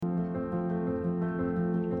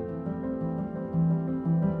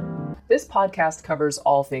This podcast covers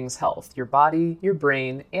all things health, your body, your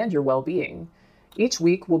brain, and your well-being. Each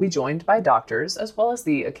week, we'll be joined by doctors, as well as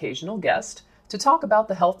the occasional guest, to talk about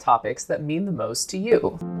the health topics that mean the most to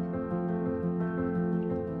you.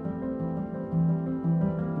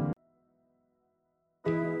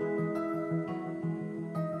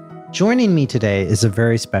 Joining me today is a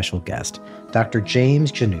very special guest, Dr.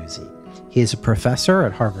 James Januzzi. He is a professor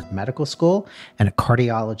at Harvard Medical School and a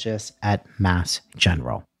cardiologist at Mass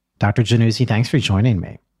General. Dr. Januzzi, thanks for joining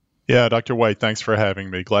me. Yeah, Dr. White, thanks for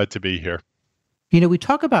having me. Glad to be here. You know, we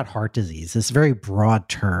talk about heart disease, this very broad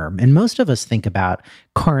term, and most of us think about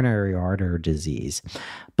coronary artery disease.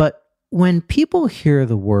 But when people hear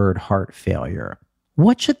the word heart failure,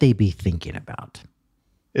 what should they be thinking about?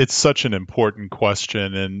 It's such an important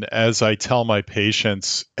question. And as I tell my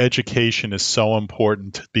patients, education is so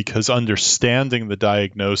important because understanding the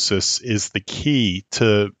diagnosis is the key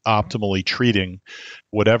to optimally treating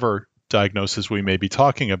whatever diagnosis we may be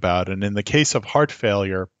talking about. And in the case of heart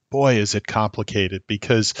failure, boy, is it complicated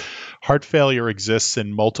because heart failure exists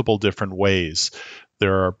in multiple different ways.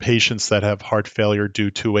 There are patients that have heart failure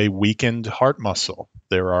due to a weakened heart muscle.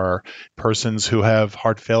 There are persons who have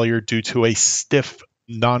heart failure due to a stiff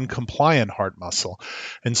non-compliant heart muscle.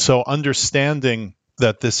 And so understanding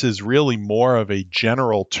that this is really more of a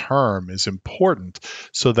general term is important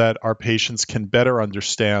so that our patients can better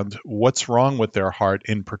understand what's wrong with their heart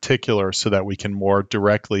in particular so that we can more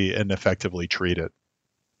directly and effectively treat it.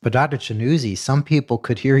 But Dr. Januzzi, some people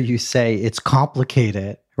could hear you say it's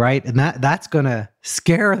complicated, right? And that's going to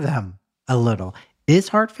scare them a little. Is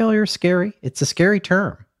heart failure scary? It's a scary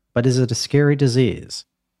term, but is it a scary disease?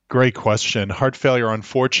 Great question. Heart failure,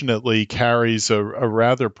 unfortunately, carries a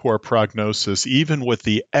rather poor prognosis, even with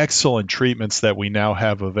the excellent treatments that we now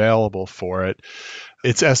have available for it.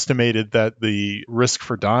 It's estimated that the risk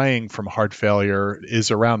for dying from heart failure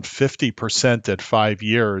is around 50% at 5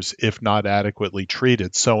 years if not adequately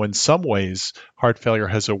treated. So in some ways, heart failure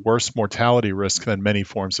has a worse mortality risk than many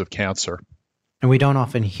forms of cancer. And we don't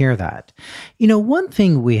often hear that. You know, one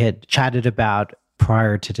thing we had chatted about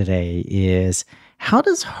prior to today is how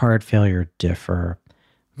does heart failure differ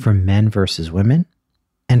for men versus women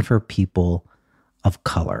and for people of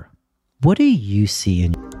color? What do you see?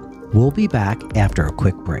 We'll be back after a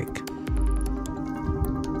quick break.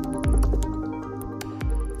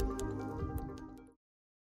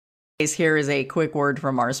 Here is a quick word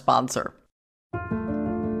from our sponsor.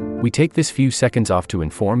 We take this few seconds off to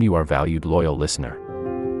inform you, our valued loyal listener,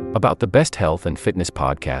 about the best health and fitness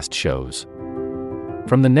podcast shows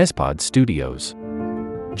from the Nezpod studios.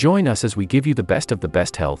 Join us as we give you the best of the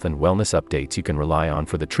best health and wellness updates you can rely on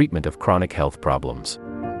for the treatment of chronic health problems.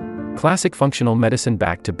 Classic functional medicine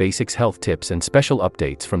back to basics health tips and special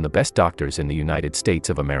updates from the best doctors in the United States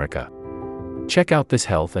of America. Check out this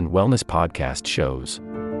health and wellness podcast shows.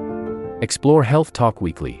 Explore Health Talk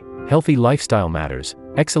Weekly, Healthy Lifestyle Matters,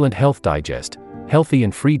 Excellent Health Digest, Healthy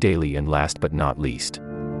and Free Daily, and last but not least,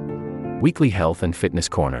 Weekly Health and Fitness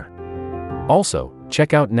Corner. Also,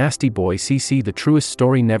 check out Nasty Boy CC, the truest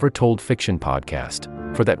story never told fiction podcast,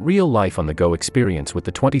 for that real life on the go experience with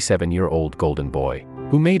the 27-year-old golden boy,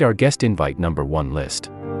 who made our guest invite #1 list.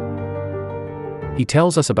 He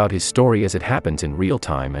tells us about his story as it happens in real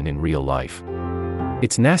time and in real life.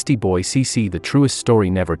 It's Nasty Boy CC, the truest story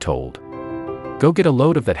never told. Go get a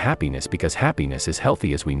load of that happiness, because happiness is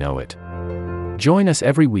healthy as we know it. Join us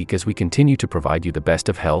every week as we continue to provide you the best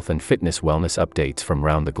of health and fitness wellness updates from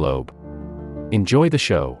around the globe. Enjoy the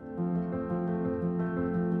show.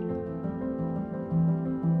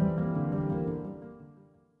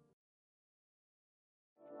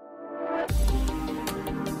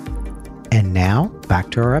 And now,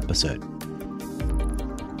 back to our episode.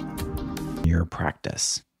 Your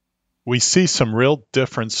practice. We see some real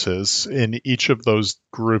differences in each of those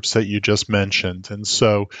groups that you just mentioned. And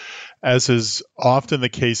so, as is often the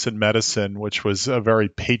case in medicine, which was a very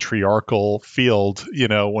patriarchal field,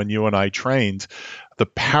 when you and I trained, the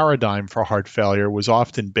paradigm for heart failure was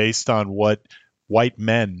often based on what white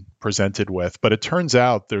men presented with. But it turns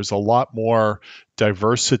out there's a lot more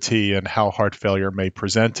diversity in how heart failure may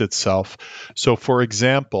present itself. So, for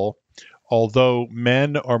example, although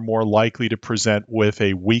men are more likely to present with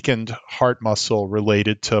a weakened heart muscle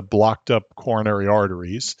related to blocked up coronary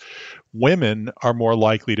arteries, women are more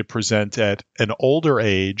likely to present at an older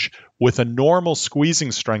age with a normal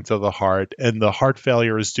squeezing strength of the heart, and the heart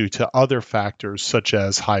failure is due to other factors such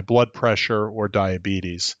as high blood pressure or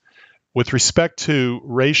diabetes. With respect to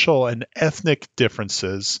racial and ethnic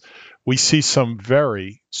differences, we see some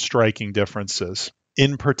very striking differences.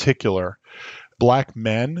 In particular, Black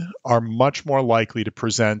men are much more likely to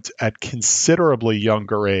present at considerably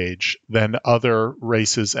younger age than other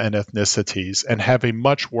races and ethnicities and have a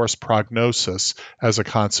much worse prognosis as a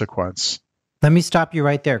consequence. Let me stop you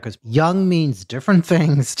right there, because young means different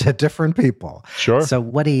things to different people. Sure. So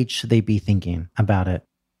what age should they be thinking about it?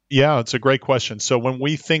 Yeah, it's a great question. So when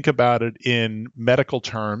we think about it in medical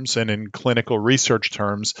terms and in clinical research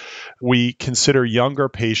terms, we consider younger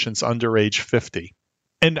patients under age 50.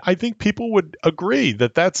 And I think people would agree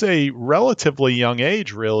that that's a relatively young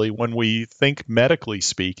age, really, when we think medically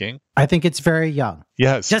speaking. I think it's very young.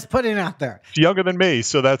 Yes. Just put it out there. Younger than me.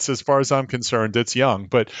 So that's, as far as I'm concerned, it's young.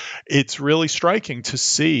 But it's really striking to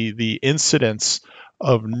see the incidence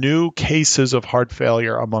of new cases of heart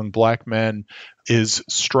failure among Black men is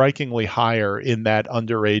strikingly higher in that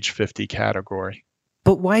under age 50 category.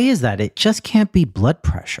 But why is that? It just can't be blood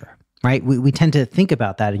pressure, right? We tend to think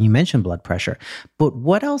about that, and you mentioned blood pressure. But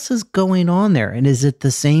what else is going on there? And is it the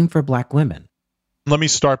same for Black women? Let me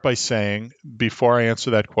start by saying, before I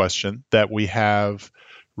answer that question, that we have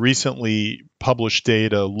recently published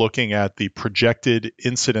data looking at the projected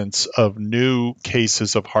incidence of new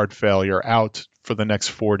cases of heart failure out for the next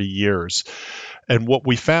 40 years. And what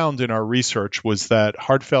we found in our research was that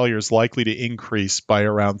heart failure is likely to increase by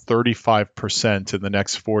around 35% in the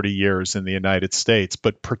next 40 years in the United States,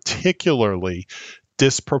 but particularly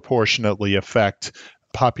disproportionately affect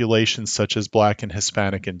populations such as Black and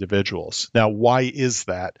Hispanic individuals. Now, why is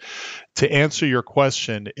that? To answer your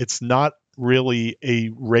question, it's not really a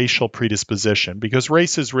racial predisposition, because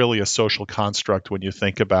race is really a social construct when you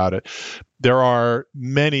think about it. There are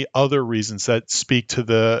many other reasons that speak to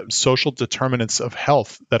the social determinants of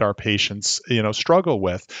health that our patients, struggle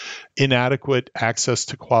with. Inadequate access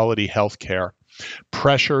to quality health care,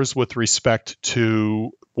 pressures with respect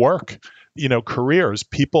to work, careers.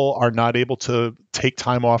 People are not able to take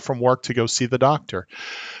time off from work to go see the doctor.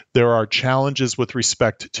 There are challenges with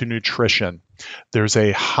respect to nutrition. There's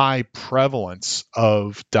a high prevalence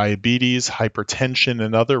of diabetes, hypertension,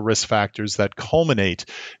 and other risk factors that culminate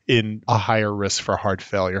in a higher risk for heart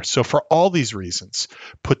failure. So for all these reasons,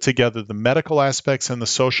 put together the medical aspects and the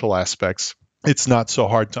social aspects, it's not so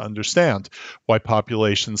hard to understand why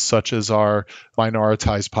populations such as our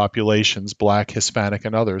minoritized populations, Black, Hispanic,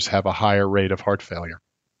 and others, have a higher rate of heart failure.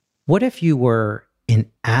 What if you were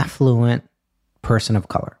an affluent person of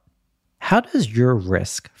color? How does your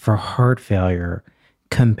risk for heart failure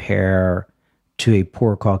compare to a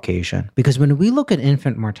poor Caucasian? Because when we look at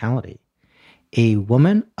infant mortality, a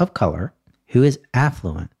woman of color who is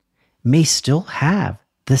affluent may still have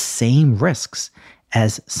the same risks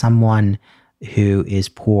as someone who is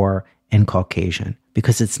poor and Caucasian,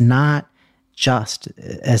 because it's not just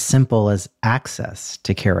as simple as access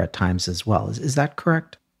to care at times as well. Is that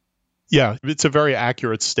correct? Yeah, it's a very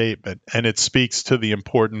accurate statement, and it speaks to the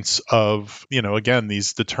importance of, again,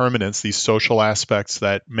 these determinants, these social aspects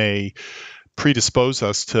that may predispose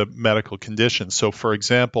us to medical conditions. So, for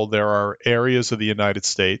example, there are areas of the United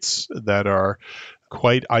States that are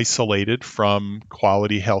quite isolated from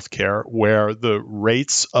quality health care, where the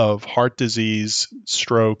rates of heart disease,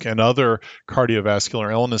 stroke, and other cardiovascular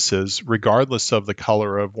illnesses, regardless of the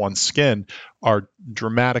color of one's skin, are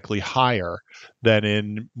dramatically higher than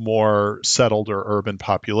in more settled or urban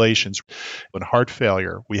populations. In heart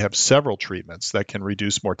failure, we have several treatments that can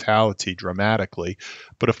reduce mortality dramatically,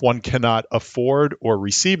 but if one cannot afford or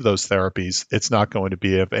receive those therapies, it's not going to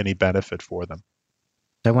be of any benefit for them.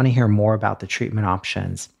 I want to hear more about the treatment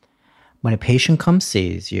options. When a patient comes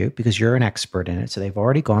sees you, because you're an expert in it, so they've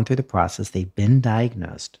already gone through the process, they've been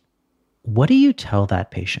diagnosed, what do you tell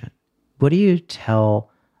that patient? What do you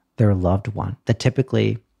tell their loved one that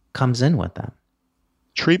typically comes in with them?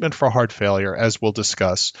 Treatment for heart failure, as we'll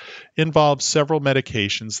discuss, involves several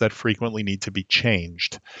medications that frequently need to be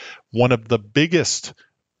changed. One of the biggest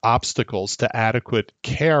obstacles to adequate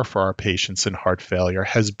care for our patients in heart failure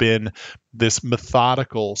has been this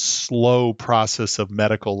methodical, slow process of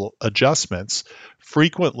medical adjustments,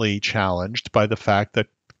 frequently challenged by the fact that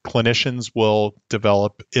clinicians will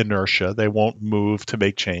develop inertia. They won't move to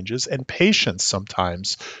make changes, and patients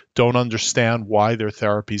sometimes don't understand why their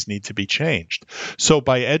therapies need to be changed. So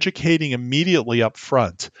by educating immediately up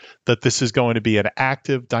front that this is going to be an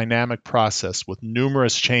active, dynamic process with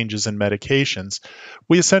numerous changes in medications,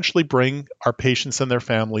 we essentially bring our patients and their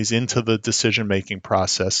families into the decision-making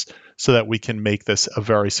process so that we can make this a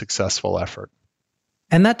very successful effort.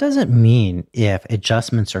 And that doesn't mean if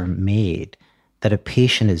adjustments are made that a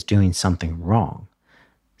patient is doing something wrong.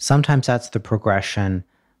 Sometimes that's the progression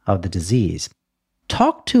of the disease.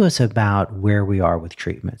 Talk to us about where we are with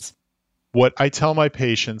treatments. What I tell my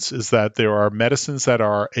patients is that there are medicines that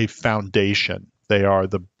are a foundation They are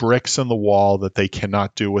the bricks in the wall that they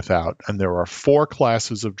cannot do without. And there are 4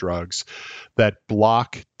 classes of drugs that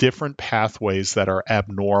block different pathways that are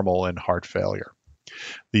abnormal in heart failure.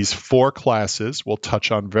 These 4 classes we'll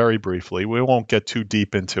touch on very briefly. We won't get too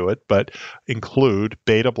deep into it, but include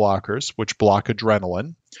beta blockers, which block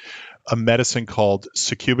adrenaline, a medicine called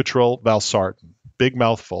sacubitril valsartan. Big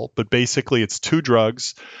mouthful, but basically it's 2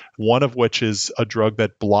 drugs, one of which is a drug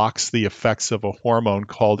that blocks the effects of a hormone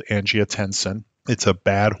called angiotensin. It's a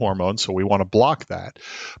bad hormone, so we want to block that.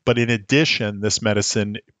 But in addition, this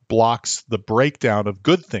medicine blocks the breakdown of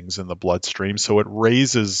good things in the bloodstream, so it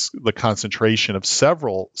raises the concentration of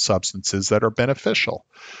several substances that are beneficial.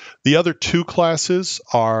 The other 2 classes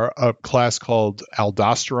are a class called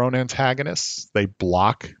aldosterone antagonists. They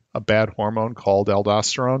block a bad hormone called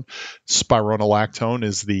aldosterone. Spironolactone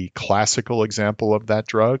is the classical example of that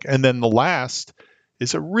drug. And then the last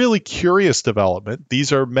is a really curious development.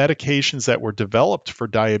 These are medications that were developed for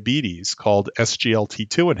diabetes called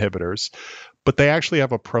SGLT2 inhibitors, but they actually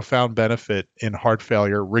have a profound benefit in heart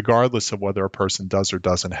failure, regardless of whether a person does or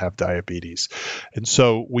doesn't have diabetes. And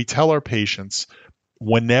so we tell our patients,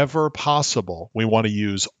 whenever possible, we want to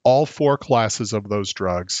use all 4 classes of those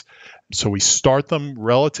drugs. So we start them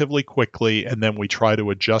relatively quickly, and then we try to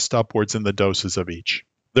adjust upwards in the doses of each.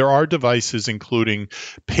 There are devices including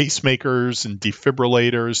pacemakers and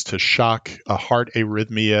defibrillators to shock a heart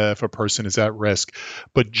arrhythmia if a person is at risk.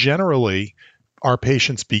 But generally, our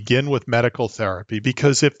patients begin with medical therapy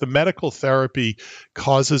because if the medical therapy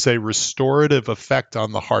causes a restorative effect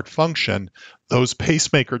on the heart function, those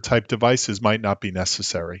pacemaker type devices might not be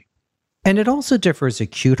necessary. And it also differs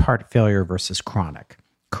acute heart failure versus chronic.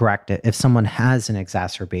 Correct. If someone has an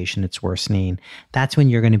exacerbation, it's worsening, that's when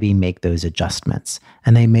you're going to make those adjustments.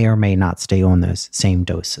 And they may or may not stay on those same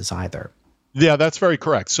doses either. Yeah, that's very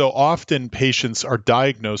correct. So often patients are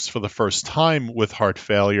diagnosed for the first time with heart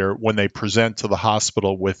failure when they present to the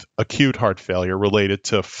hospital with acute heart failure related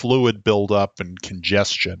to fluid buildup and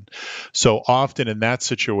congestion. So often in that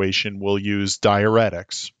situation, we'll use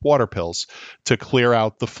diuretics, water pills, to clear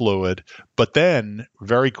out the fluid. But then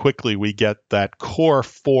very quickly, we get that core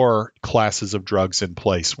 4 classes of drugs in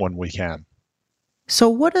place when we can. So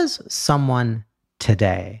what does someone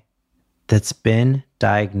today that's been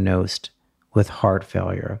diagnosed with heart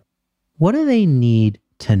failure, what do they need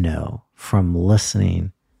to know from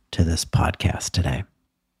listening to this podcast today?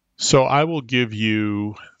 So I will give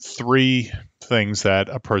you 3 things that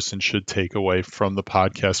a person should take away from the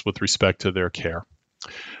podcast with respect to their care.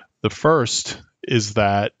 The first is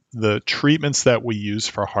that the treatments that we use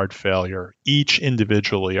for heart failure, each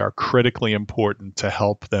individually, are critically important to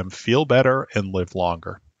help them feel better and live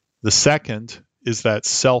longer. The second is that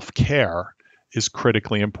self-care is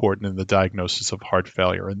critically important in the diagnosis of heart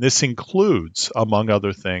failure. And this includes, among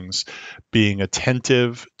other things, being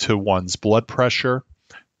attentive to one's blood pressure,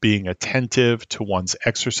 being attentive to one's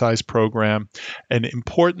exercise program, and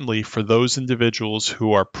importantly, for those individuals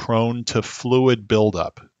who are prone to fluid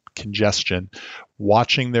buildup, congestion,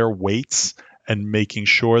 watching their weights and making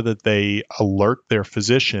sure that they alert their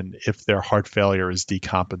physician if their heart failure is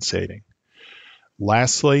decompensating.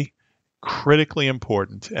 Lastly, critically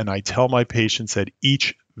important, and I tell my patients at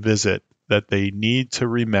each visit that they need to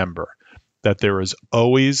remember that there is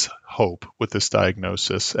always hope with this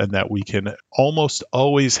diagnosis and that we can almost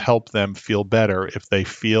always help them feel better if they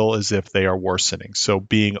feel as if they are worsening. So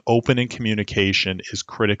being open in communication is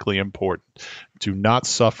critically important. Do not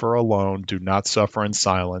suffer alone. Do not suffer in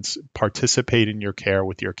silence. Participate in your care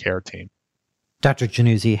with your care team. Dr.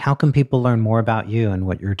 Januzzi, how can people learn more about you and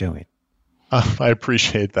what you're doing? I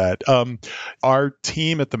appreciate that. Our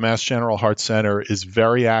team at the Mass General Heart Center is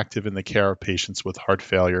very active in the care of patients with heart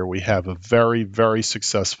failure. We have a very, very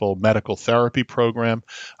successful medical therapy program,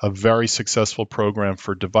 a very successful program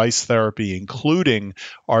for device therapy, including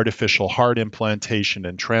artificial heart implantation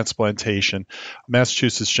and transplantation.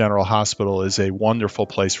 Massachusetts General Hospital is a wonderful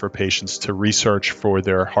place for patients to research for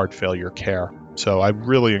their heart failure care. So I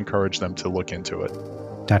really encourage them to look into it.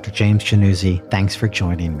 Dr. James Januzzi, thanks for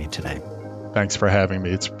joining me today. Thanks for having me.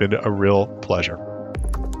 It's been a real pleasure.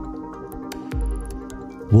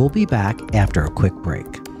 We'll be back after a quick break.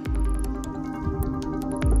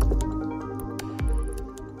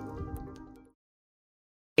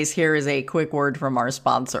 Here is a quick word from our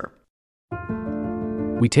sponsor.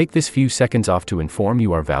 We take this few seconds off to inform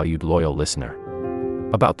you, our valued loyal listener,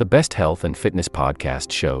 about the best health and fitness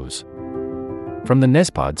podcast shows from the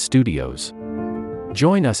NESPOD studios.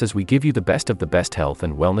 Join us as we give you the best of the best health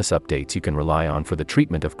and wellness updates you can rely on for the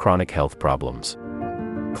treatment of chronic health problems.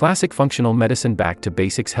 Classic functional medicine back to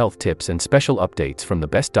basics health tips and special updates from the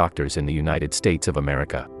best doctors in the United States of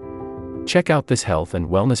America. Check out this health and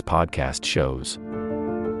wellness podcast shows.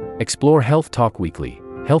 Explore Health Talk Weekly,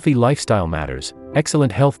 Healthy Lifestyle Matters,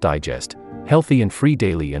 Excellent Health Digest, Healthy and Free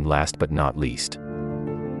Daily, and last but not least,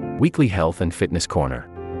 Weekly Health and Fitness Corner.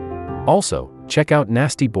 Also, check out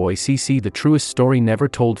Nasty Boy CC, the truest story never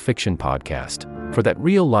told fiction podcast, for that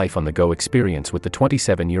real life on the go experience with the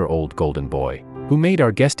 27-year-old golden boy, who made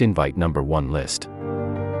our guest invite #1 list.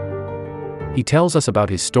 He tells us about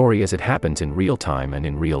his story as it happens in real time and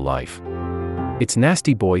in real life. It's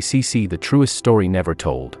Nasty Boy CC, the truest story never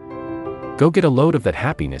told. Go get a load of that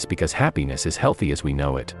happiness, because happiness is healthy as we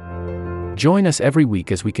know it. Join us every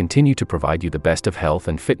week as we continue to provide you the best of health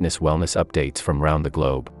and fitness wellness updates from around the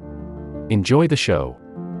globe. Enjoy the show.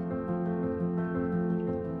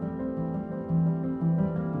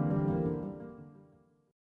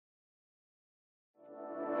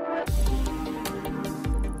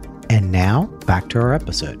 And now, back to our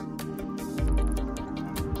episode.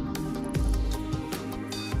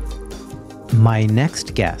 My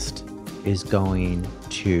next guest is going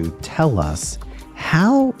to tell us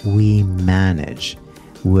how we manage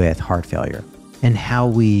with heart failure and how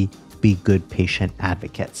we be good patient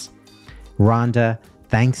advocates. Rhonda,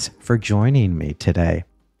 thanks for joining me today.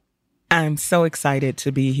 I'm so excited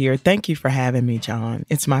to be here. Thank you for having me, John.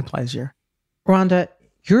 It's my pleasure. Rhonda,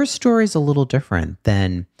 your story is a little different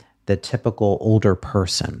than the typical older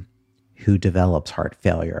person who develops heart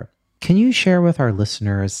failure. Can you share with our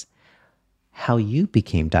listeners how you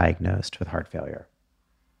became diagnosed with heart failure?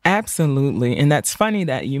 Absolutely. And that's funny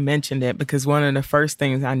that you mentioned it, because one of the first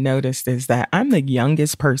things I noticed is that I'm the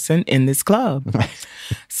youngest person in this club.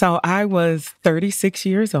 So I was 36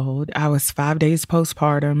 years old. I was 5 days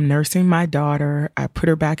postpartum, nursing my daughter. I put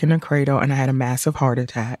her back in the cradle and I had a massive heart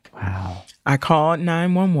attack. Wow. I called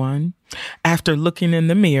 911 after looking in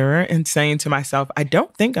the mirror and saying to myself, I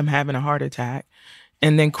don't think I'm having a heart attack,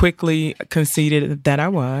 and then quickly conceded that I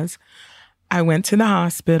was. I went to the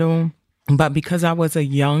hospital, but because I was a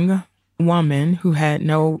young woman who had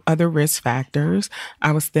no other risk factors,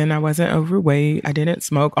 I was thin, I wasn't overweight, I didn't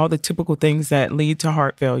smoke, all the typical things that lead to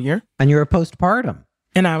heart failure. And you were postpartum.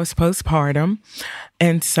 And I was postpartum.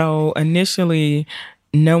 And so initially,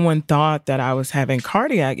 no one thought that I was having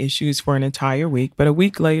cardiac issues for an entire week. But a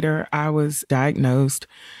week later, I was diagnosed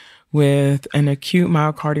with an acute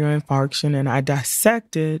myocardial infarction, and I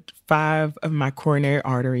dissected 5 of my coronary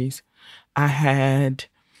arteries. I had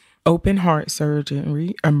open heart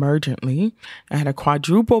surgery emergently. I had a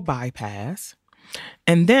quadruple bypass.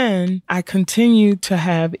 And then I continued to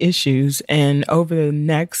have issues. And over the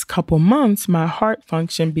next couple months, my heart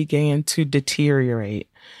function began to deteriorate.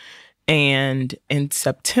 And in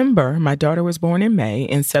September, my daughter was born in May.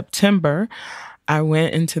 In September, I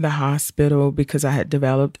went into the hospital because I had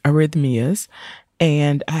developed arrhythmias.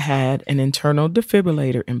 And I had an internal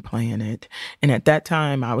defibrillator implanted. And at that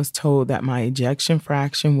time, I was told that my ejection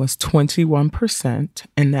fraction was 21%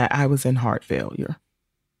 and that I was in heart failure.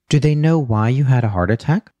 Do they know why you had a heart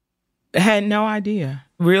attack? I had no idea.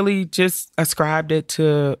 Really just ascribed it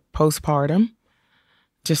to postpartum.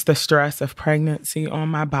 Just the stress of pregnancy on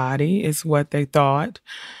my body is what they thought.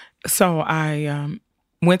 So I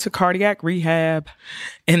went to cardiac rehab.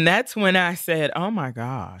 And that's when I said, oh my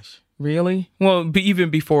gosh. Really? Well, even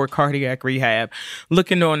before cardiac rehab,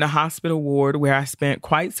 looking on the hospital ward where I spent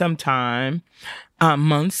quite some time,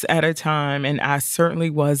 months at a time, and I certainly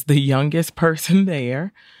was the youngest person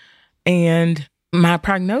there. And my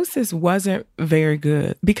prognosis wasn't very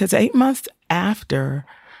good, because 8 months after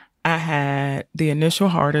I had the initial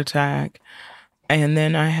heart attack, and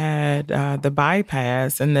then I had the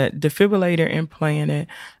bypass and the defibrillator implanted,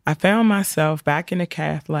 I found myself back in the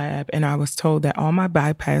cath lab, and I was told that all my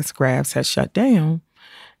bypass grafts had shut down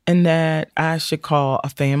and that I should call a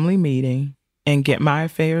family meeting and get my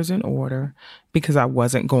affairs in order because I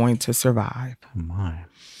wasn't going to survive. Oh my.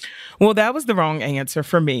 Well, that was the wrong answer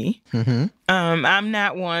for me. Mm-hmm. I'm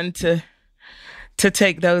not one to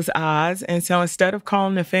take those odds. And so instead of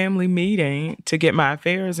calling a family meeting to get my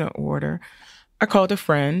affairs in order, I called a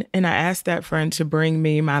friend and I asked that friend to bring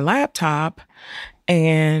me my laptop,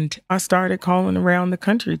 and I started calling around the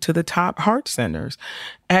country to the top heart centers,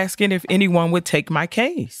 asking if anyone would take my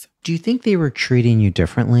case. Do you think they were treating you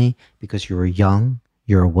differently because you were young,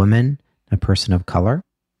 you're a woman, a person of color?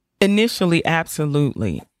 Initially,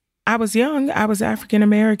 absolutely. I was young, I was African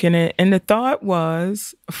American, and the thought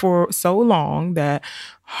was for so long that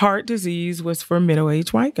heart disease was for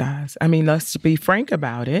middle-aged white guys. I mean, let's be frank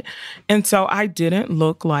about it. And so I didn't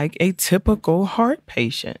look like a typical heart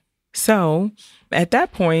patient. So at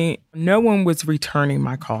that point, no one was returning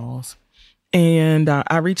my calls. And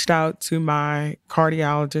I reached out to my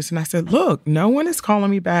cardiologist and I said, look, no one is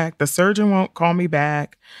calling me back. The surgeon won't call me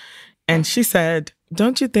back. And she said,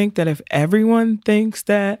 don't you think that if everyone thinks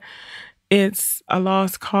that it's a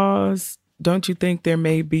lost cause, don't you think there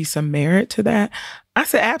may be some merit to that? I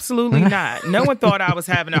said, absolutely not. No one thought I was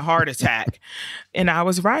having a heart attack. And I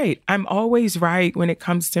was right. I'm always right when it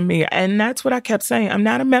comes to me. And that's what I kept saying. I'm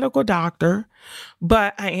not a medical doctor,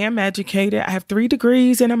 but I am educated. I have 3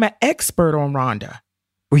 degrees and I'm an expert on Rwanda.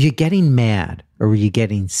 Were you getting mad or were you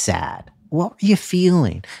getting sad? What were you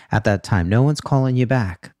feeling at that time? No one's calling you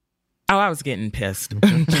back. Oh, I was getting pissed.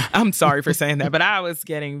 I'm sorry for saying that, but I was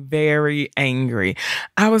getting very angry.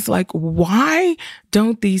 I was like, why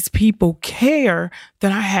don't these people care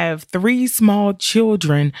that I have 3 small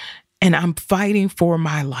children and I'm fighting for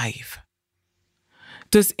my life?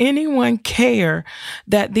 Does anyone care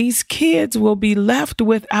that these kids will be left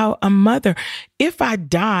without a mother? If I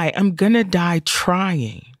die, I'm going to die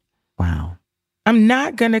trying. Wow. I'm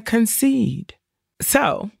not going to concede.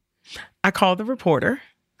 So I called the reporter.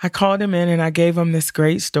 I called him in and I gave him this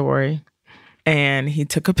great story. And he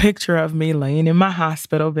took a picture of me laying in my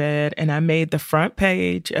hospital bed. And I made the front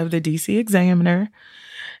page of the DC Examiner.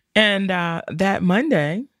 And that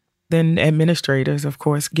Monday, then administrators, of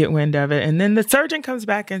course, get wind of it. And then the surgeon comes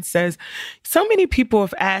back and says, so many people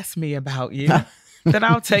have asked me about you that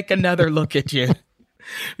I'll take another look at you.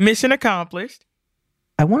 Mission accomplished.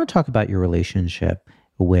 I want to talk about your relationship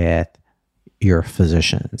with your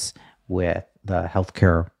physicians, with the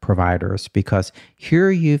healthcare providers, because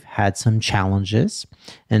here you've had some challenges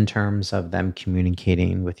in terms of them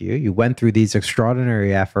communicating with you. You went through these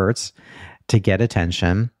extraordinary efforts to get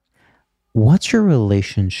attention. What's your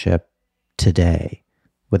relationship today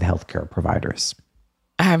with healthcare providers?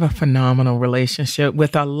 I have a phenomenal relationship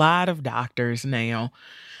with a lot of doctors now.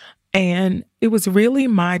 And it was really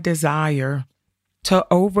my desire to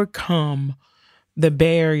overcome the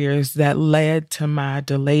barriers that led to my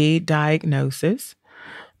delayed diagnosis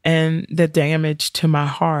and the damage to my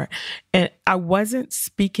heart. And I wasn't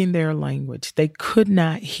speaking their language. They could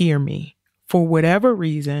not hear me. For whatever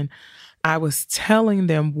reason, I was telling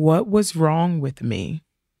them what was wrong with me,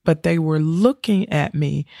 but they were looking at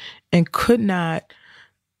me and could not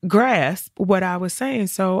grasp what I was saying.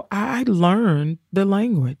 So I learned the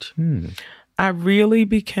language. I really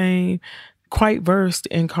became quite versed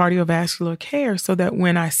in cardiovascular care so that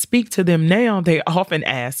when I speak to them now, they often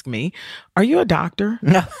ask me, are you a doctor?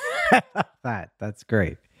 No, that's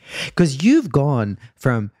great. Because you've gone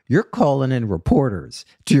from you're calling in reporters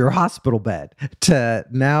to your hospital bed to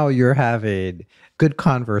now you're having good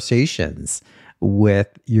conversations with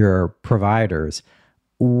your providers.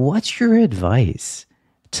 What's your advice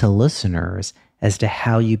to listeners as to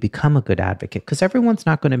how you become a good advocate? Because everyone's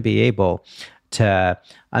not going to be able to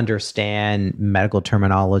understand medical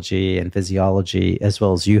terminology and physiology as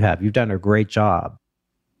well as you have. You've done a great job.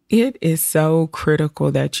 It is so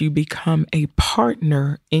critical that you become a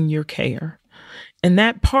partner in your care. And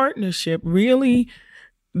that partnership really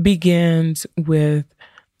begins with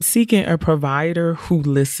seeking a provider who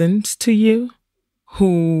listens to you,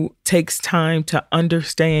 who takes time to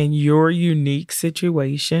understand your unique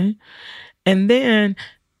situation. And then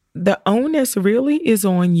the onus really is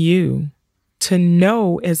on you to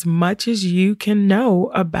know as much as you can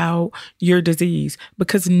know about your disease,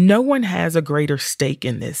 because no one has a greater stake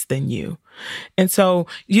in this than you. And so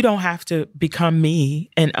you don't have to become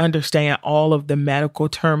me and understand all of the medical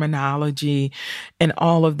terminology and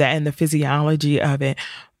all of that and the physiology of it.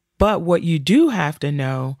 But what you do have to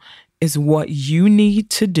know is what you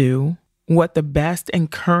need to do, what the best and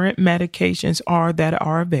current medications are that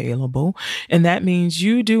are available. And that means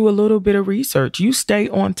you do a little bit of research. You stay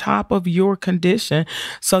on top of your condition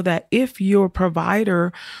so that if your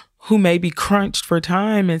provider, who may be crunched for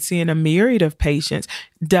time and seeing a myriad of patients,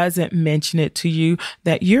 doesn't mention it to you,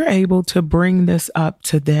 that you're able to bring this up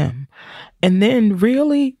to them. And then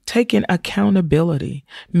really taking accountability,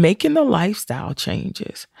 making the lifestyle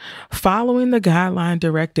changes, following the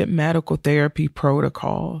guideline-directed medical therapy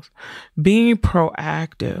protocols, being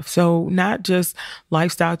proactive. So not just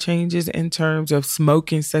lifestyle changes in terms of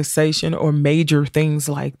smoking cessation or major things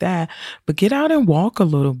like that, but get out and walk a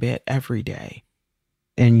little bit every day.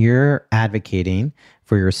 And you're advocating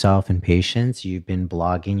for yourself and patients. You've been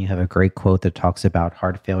blogging. You have a great quote that talks about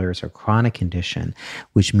heart failure as a chronic condition,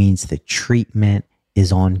 which means the treatment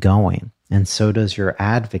is ongoing. And so does your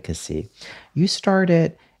advocacy. You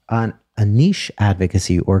started on a niche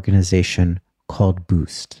advocacy organization called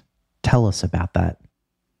Boost. Tell us about that.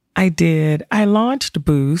 I did. I launched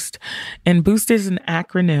Boost, and Boost is an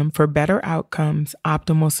acronym for Better Outcomes,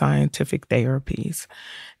 Optimal Scientific Therapies.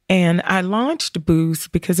 And I launched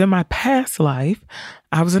Boost because in my past life,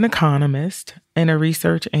 I was an economist and a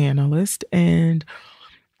research analyst. And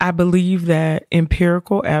I believe that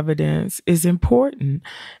empirical evidence is important.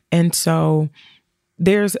 And so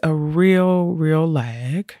there's a real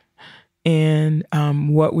lag in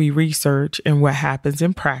what we research and what happens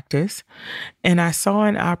in practice. And I saw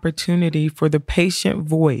an opportunity for the patient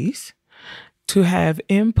voice to have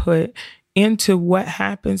input into what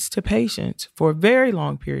happens to patients for a very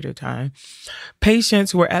long period of time.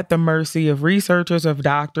 Patients were at the mercy of researchers, of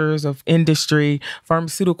doctors, of industry,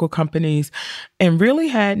 pharmaceutical companies, and really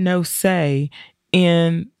had no say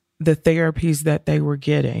in the therapies that they were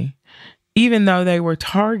getting, even though they were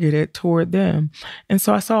targeted toward them. And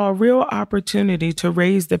so I saw a real opportunity to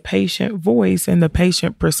raise the patient voice and the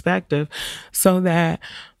patient perspective so that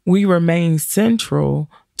we remain central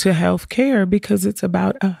to healthcare because it's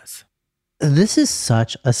about us. This is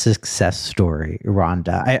such a success story,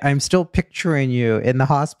 Rhonda. I'm still picturing you in the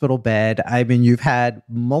hospital bed. I mean, you've had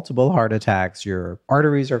multiple heart attacks, your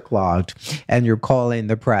arteries are clogged, and you're calling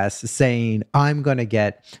the press saying, I'm going to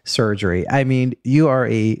get surgery. I mean, you are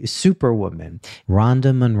a superwoman.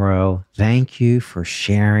 Rhonda Monroe, thank you for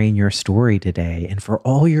sharing your story today and for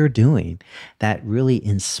all you're doing that really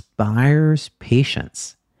inspires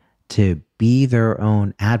patients to be their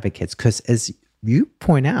own advocates. Because as you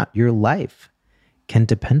point out, your life can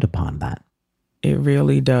depend upon that. It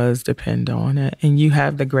really does depend on it. And you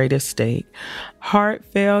have the greatest stake. Heart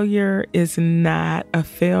failure is not a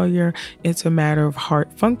failure. It's a matter of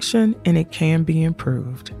heart function, and it can be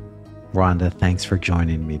improved. Rhonda, thanks for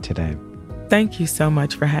joining me today. Thank you so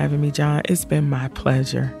much for having me, John. It's been my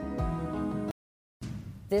pleasure.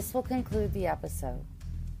 This will conclude the episode.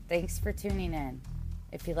 Thanks for tuning in.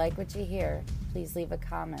 If you like what you hear, please leave a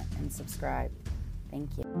comment and subscribe.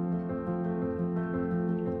 Thank you.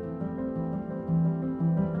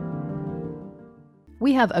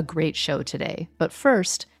 We have a great show today, but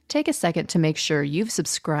first, take a second to make sure you've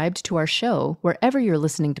subscribed to our show wherever you're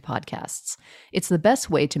listening to podcasts. It's the best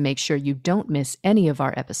way to make sure you don't miss any of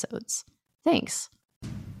our episodes. Thanks.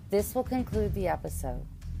 This will conclude the episode.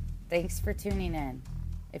 Thanks for tuning in.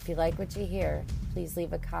 If you like what you hear, please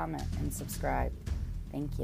leave a comment and subscribe. Thank you.